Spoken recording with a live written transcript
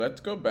Let's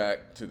go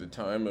back to the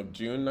time of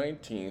June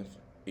 19th,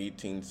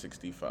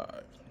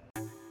 1865.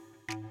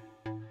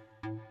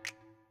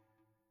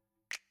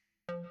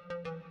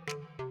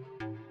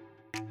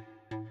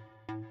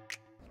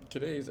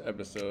 Today's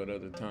episode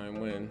of The Time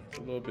When is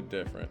a little bit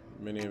different.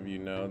 Many of you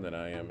know that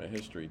I am a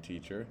history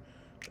teacher,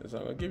 and so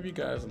I'm going to give you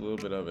guys a little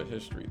bit of a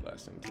history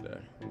lesson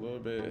today. A little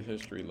bit of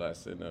history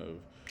lesson of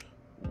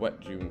what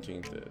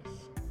Juneteenth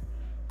is.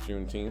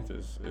 Juneteenth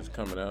is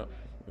coming up.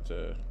 It's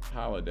a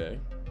holiday.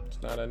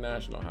 It's not a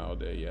national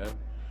holiday yet,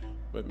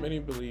 but many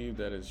believe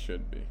that it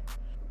should be.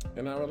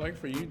 And I would like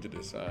for you to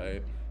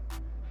decide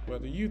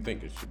whether you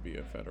think it should be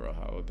a federal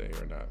holiday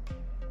or not.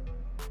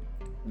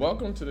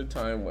 Welcome to The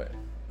Time When.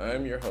 I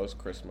am your host,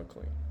 Chris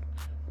McLean.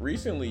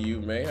 Recently,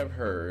 you may have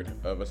heard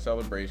of a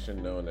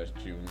celebration known as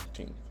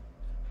Juneteenth.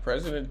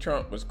 President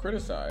Trump was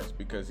criticized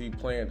because he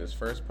planned his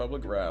first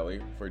public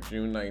rally for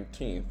June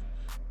 19th,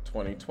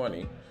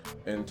 2020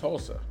 in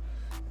Tulsa,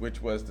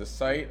 which was the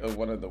site of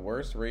one of the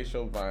worst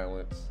racial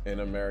violence in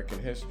American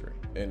history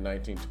in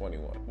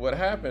 1921. What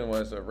happened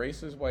was a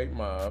racist white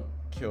mob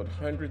killed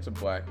hundreds of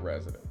black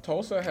residents.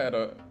 Tulsa had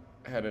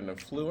an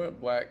affluent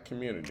black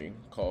community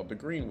called the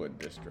Greenwood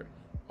District,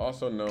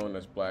 also known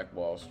as Black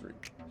Wall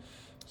Street.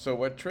 So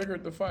what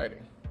triggered the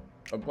fighting?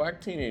 A black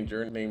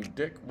teenager named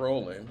Dick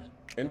Rowland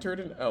entered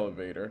an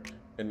elevator,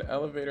 and the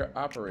elevator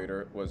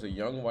operator was a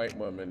young white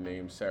woman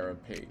named Sarah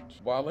Page.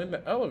 While in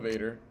the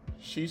elevator,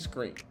 she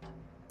screamed,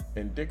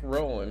 and Dick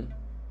Rowland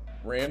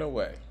ran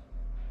away.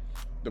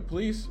 The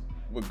police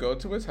would go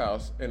to his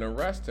house and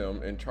arrest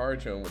him and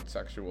charge him with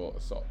sexual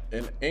assault.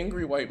 An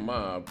angry white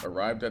mob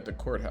arrived at the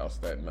courthouse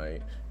that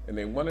night, and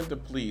they wanted the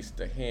police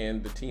to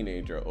hand the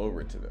teenager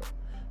over to them,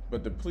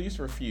 but the police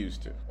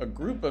refused to. A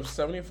group of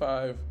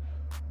 75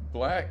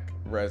 black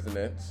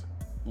residents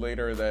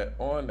later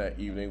that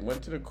evening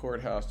went to the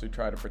courthouse to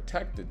try to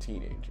protect the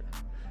teenager.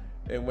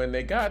 And when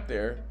they got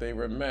there, they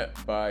were met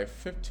by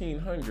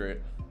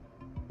 1,500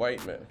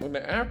 white men. In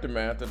the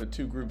aftermath of the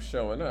two groups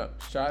showing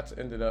up, shots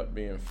ended up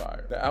being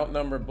fired. The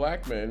outnumbered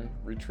black men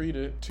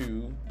retreated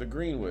to the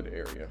Greenwood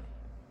area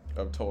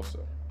of Tulsa,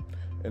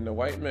 and the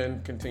white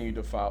men continued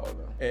to follow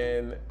them.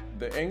 And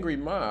the angry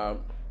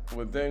mob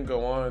would then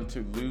go on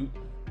to loot,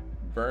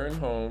 burn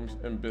homes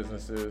and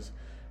businesses,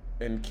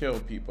 and kill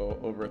people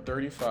over a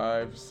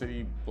 35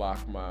 city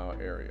block mile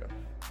area.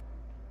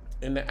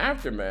 In the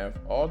aftermath,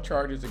 all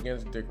charges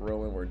against Dick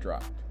Rowland were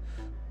dropped.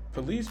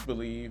 Police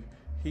believe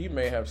he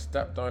may have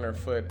stepped on her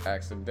foot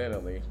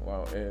accidentally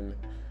while in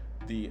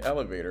the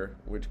elevator,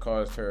 which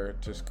caused her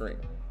to scream.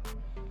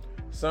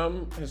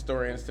 Some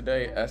historians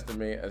today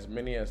estimate as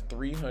many as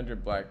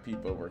 300 black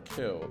people were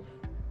killed,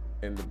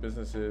 and the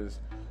businesses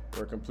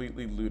were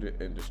completely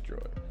looted and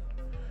destroyed.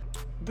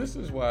 This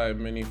is why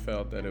many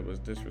felt that it was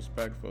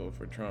disrespectful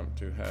for Trump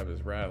to have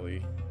his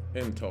rally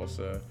in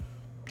Tulsa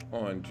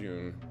on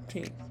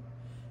Juneteenth.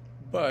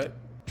 But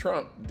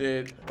Trump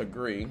did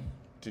agree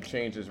to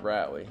change his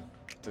rally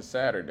to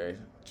Saturday,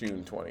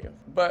 June 20th.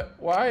 But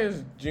why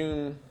is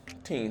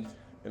Juneteenth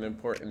an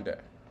important day?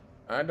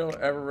 I don't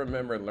ever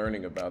remember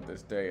learning about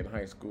this day in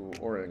high school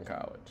or in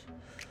college.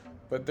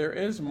 But there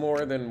is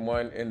more than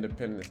one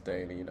Independence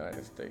Day in the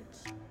United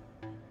States.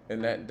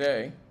 And that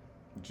day,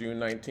 June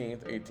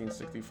 19th,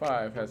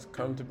 1865, has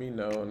come to be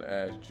known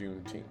as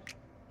Juneteenth.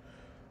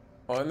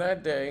 On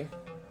that day,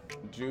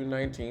 June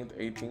 19th,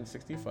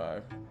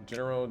 1865,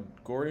 General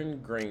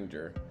Gordon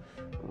Granger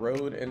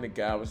rode into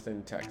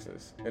Galveston,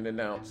 Texas, and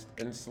announced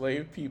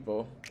enslaved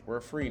people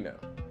were free now.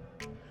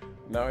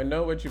 Now I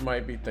know what you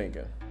might be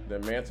thinking. The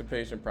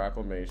Emancipation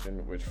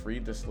Proclamation, which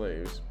freed the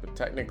slaves, but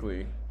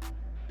technically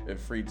it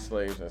freed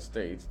slaves in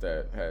states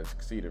that had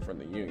seceded from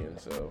the Union,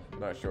 so I'm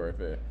not sure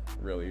if it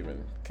really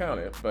even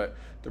counted. But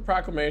the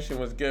proclamation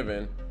was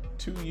given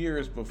 2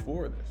 years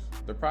before this.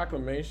 The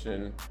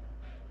proclamation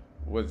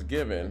was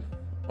given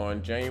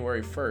on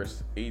January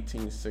 1st,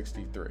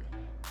 1863.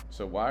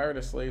 So why are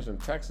the slaves in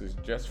Texas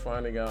just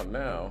finding out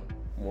now,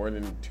 more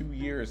than 2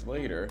 years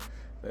later,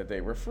 that they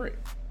were free?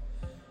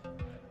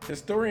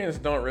 Historians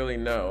don't really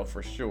know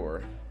for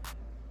sure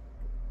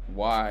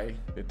why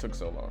it took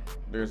so long.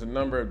 There's a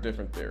number of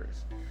different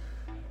theories.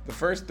 The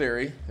first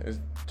theory is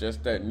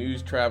just that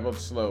news traveled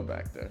slow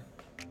back then.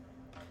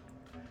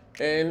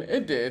 And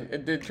it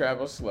did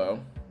travel slow.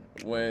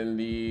 When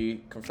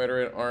the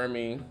Confederate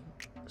Army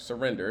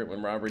surrendered,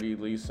 when Robert E.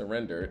 Lee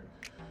surrendered,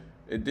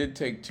 it did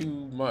take 2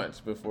 months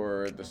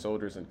before the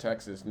soldiers in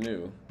Texas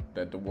knew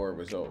that the war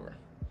was over.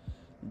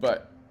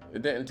 But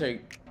it didn't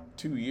take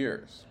 2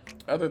 years.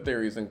 Other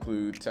theories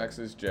include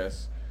Texas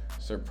just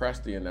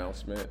suppressed the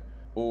announcement,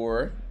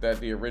 or that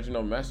the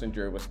original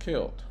messenger was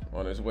killed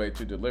on his way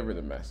to deliver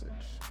the message.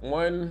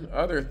 One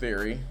other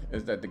theory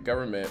is that the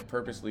government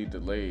purposely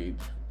delayed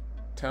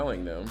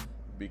telling them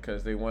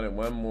because they wanted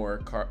one more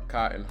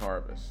cotton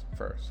harvest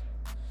first.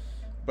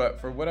 But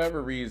for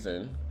whatever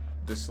reason,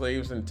 the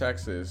slaves in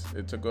Texas,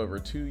 it took over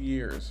 2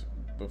 years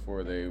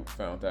before they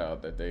found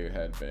out that they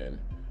had been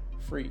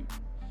freed.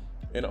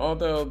 And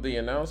although the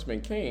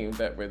announcement came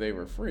that where they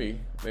were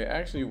free, they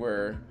actually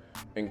were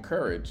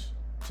encouraged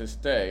to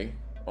stay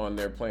on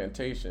their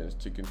plantations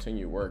to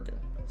continue working.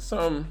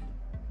 Some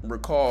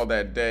recall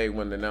that day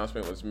when the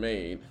announcement was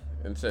made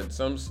and said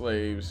some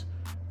slaves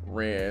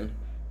ran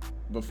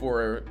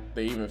before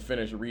they even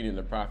finished reading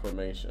the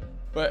proclamation.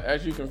 But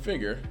as you can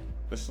figure,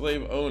 the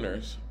slave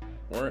owners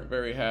weren't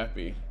very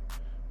happy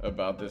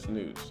about this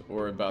news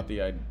or about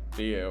the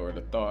idea or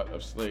the thought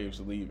of slaves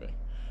leaving.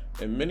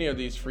 And many of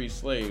these free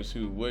slaves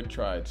who would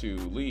try to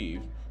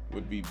leave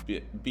would be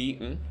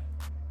beaten,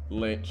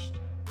 lynched,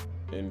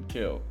 and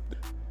killed.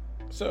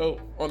 So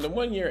on the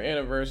 1 year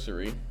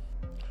anniversary,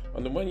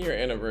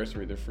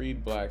 the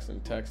freed blacks in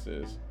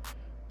Texas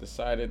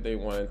decided they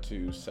wanted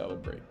to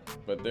celebrate,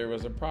 but there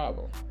was a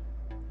problem.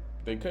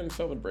 They couldn't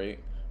celebrate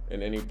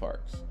in any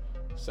parks.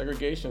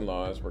 Segregation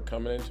laws were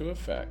coming into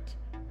effect,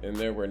 and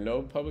there were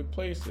no public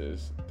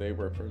places they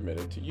were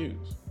permitted to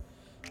use.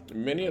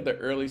 Many of the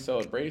early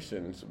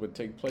celebrations would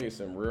take place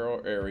in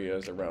rural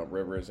areas around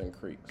rivers and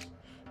creeks,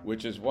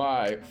 which is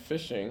why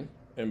fishing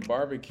and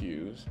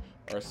barbecues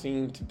are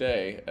seen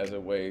today as a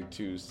way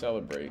to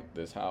celebrate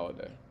this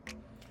holiday.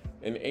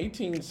 In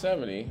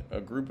 1870,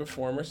 a group of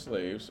former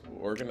slaves,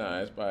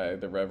 organized by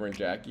the Reverend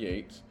Jack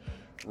Yates,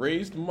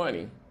 raised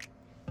money,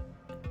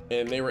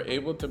 and they were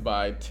able to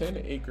buy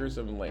 10 acres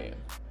of land,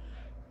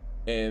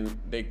 and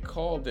they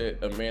called it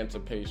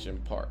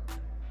Emancipation Park.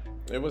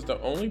 It was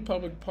the only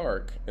public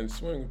park and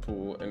swimming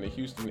pool in the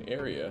Houston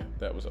area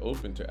that was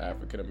open to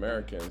African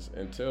Americans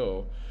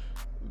until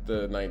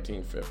the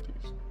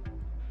 1950s.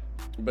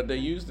 But they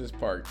used this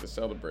park to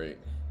celebrate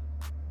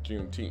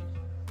Juneteenth.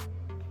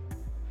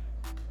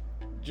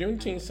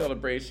 Juneteenth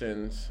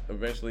celebrations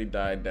eventually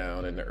died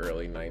down in the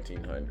early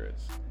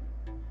 1900s,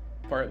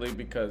 partly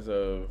because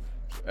of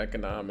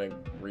economic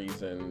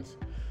reasons,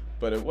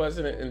 but it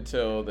wasn't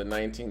until the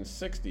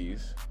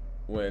 1960s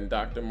when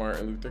Dr.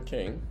 Martin Luther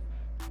King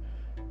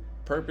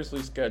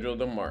purposely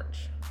scheduled a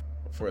march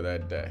for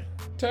that day.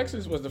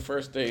 Texas was the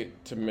first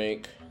state to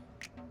make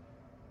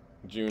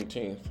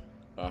Juneteenth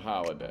a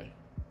holiday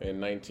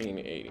in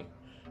 1980.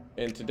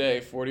 And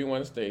today,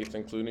 41 states,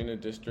 including the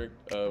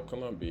District of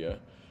Columbia,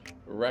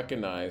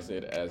 recognize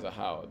it as a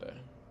holiday.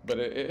 But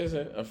it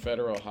isn't a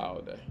federal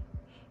holiday.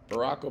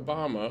 Barack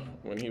Obama,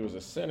 when he was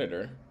a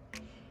senator,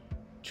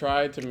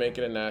 tried to make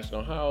it a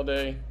national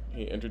holiday.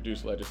 He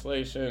introduced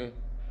legislation,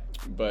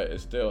 but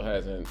it still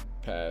hasn't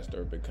passed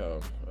or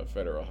become a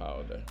federal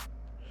holiday.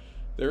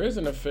 There is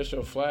an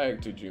official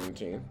flag to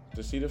Juneteenth.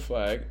 To see the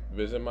flag,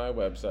 visit my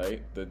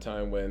website,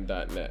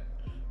 thetimewhen.net.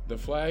 The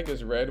flag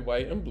is red,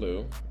 white, and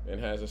blue and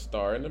has a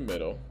star in the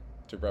middle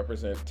to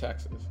represent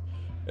Texas.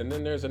 And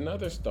then there's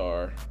another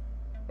star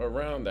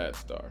around that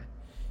star,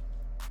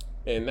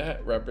 and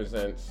that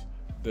represents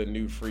the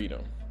new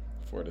freedom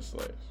for the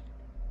slaves.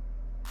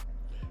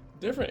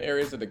 Different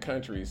areas of the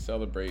country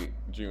celebrate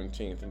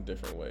Juneteenth in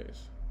different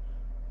ways.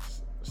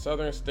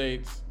 Southern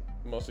states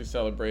mostly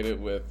celebrate it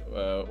with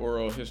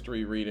oral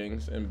history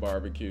readings and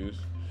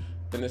barbecues.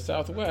 In the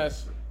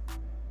Southwest,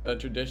 a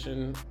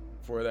tradition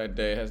for that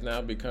day has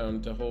now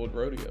become to hold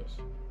rodeos.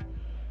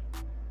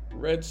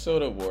 Red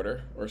soda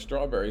water, or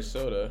strawberry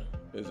soda,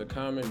 is a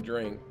common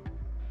drink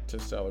to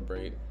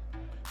celebrate.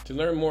 To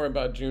learn more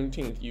about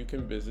Juneteenth, you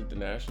can visit the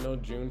National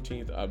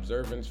Juneteenth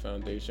Observance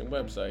Foundation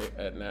website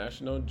at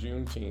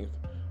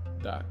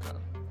nationaljuneteenth.com.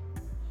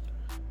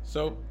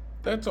 So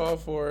that's all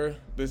for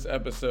this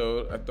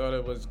episode. I thought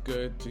it was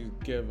good to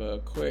give a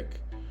quick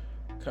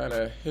kind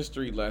of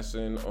history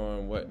lesson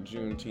on what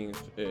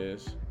Juneteenth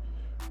is.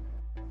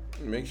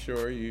 Make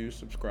sure you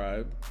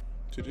subscribe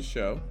to the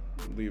show,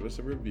 leave us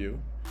a review,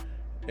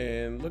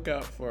 and look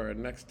out for our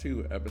next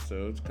 2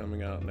 episodes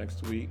coming out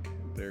next week.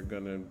 They're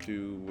going to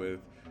do with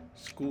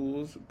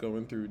schools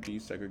going through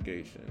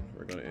desegregation.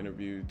 We're going to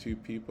interview 2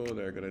 people that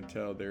are going to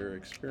tell their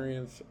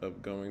experience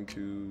of going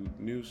to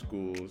new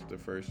schools the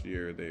first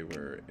year they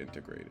were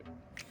integrated.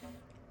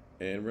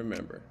 And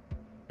remember,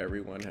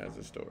 everyone has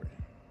a story.